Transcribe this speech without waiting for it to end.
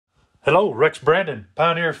Hello, Rex Brandon,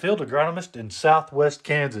 Pioneer Field Agronomist in southwest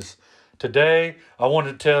Kansas. Today, I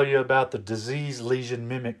wanted to tell you about the disease lesion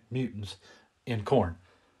mimic mutants in corn.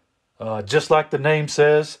 Just like the name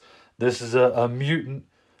says, this is a mutant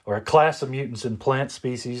or a class of mutants in plant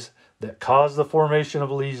species that cause the formation of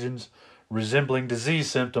lesions resembling disease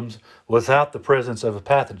symptoms without the presence of a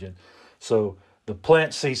pathogen. So the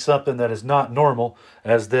plant sees something that is not normal,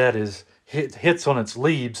 as that is hits on its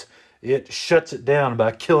leaves. It shuts it down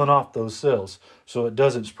by killing off those cells so it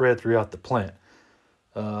doesn't spread throughout the plant.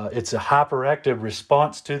 It's a hyperactive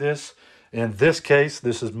response to this. In this case,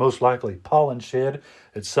 this is most likely pollen shed.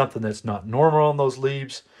 It's something that's not normal on those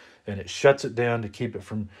leaves, and it shuts it down to keep it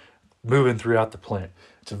from moving throughout the plant.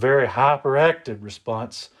 It's a very hyperactive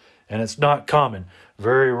response, and it's not common.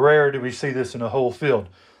 Very rare do we see this in a whole field.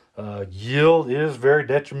 Yield is very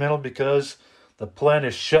detrimental because the plant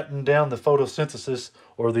is shutting down the photosynthesis,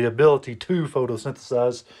 or the ability to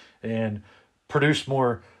photosynthesize and produce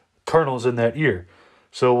more kernels in that ear.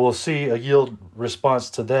 So we'll see a yield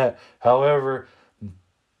response to that. However,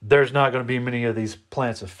 there's not going to be many of these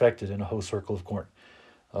plants affected in a whole circle of corn.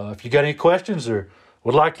 If you got any questions or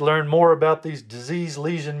would like to learn more about these disease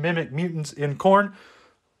lesion mimic mutants in corn,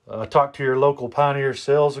 talk to your local Pioneer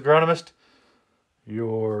sales agronomist,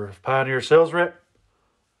 your Pioneer sales rep,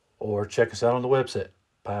 or check us out on the website,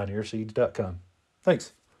 pioneerseeds.com.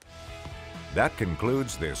 Thanks. That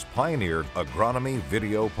concludes this Pioneer Agronomy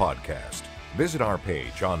video podcast. Visit our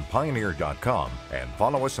page on pioneer.com and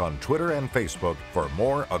follow us on Twitter and Facebook for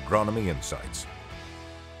more agronomy insights.